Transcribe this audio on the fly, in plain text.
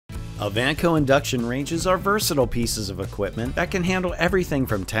Avantco induction ranges are versatile pieces of equipment that can handle everything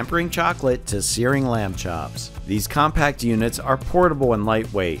from tempering chocolate to searing lamb chops. These compact units are portable and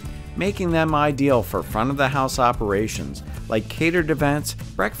lightweight, making them ideal for front-of-the-house operations like catered events,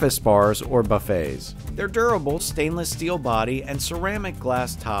 breakfast bars, or buffets. Their durable stainless steel body and ceramic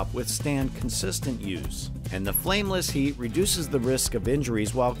glass top withstand consistent use, and the flameless heat reduces the risk of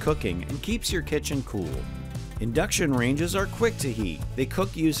injuries while cooking and keeps your kitchen cool. Induction ranges are quick to heat. They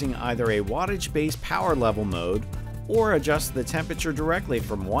cook using either a wattage-based power level mode or adjust the temperature directly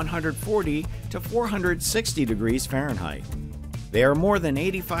from 140 to 460 degrees Fahrenheit. They are more than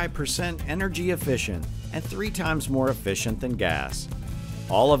 85% energy efficient and 3 times more efficient than gas.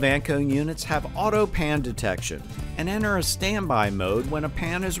 All Avantco units have auto pan detection and enter a standby mode when a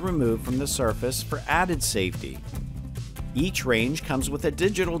pan is removed from the surface for added safety. Each range comes with a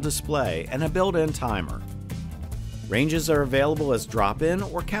digital display and a built-in timer. Ranges are available as drop-in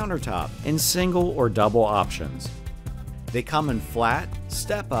or countertop in single or double options. They come in flat,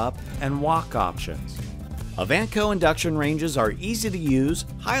 step-up, and wok options. Avantco induction ranges are easy to use,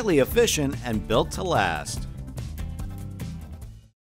 highly efficient, and built to last.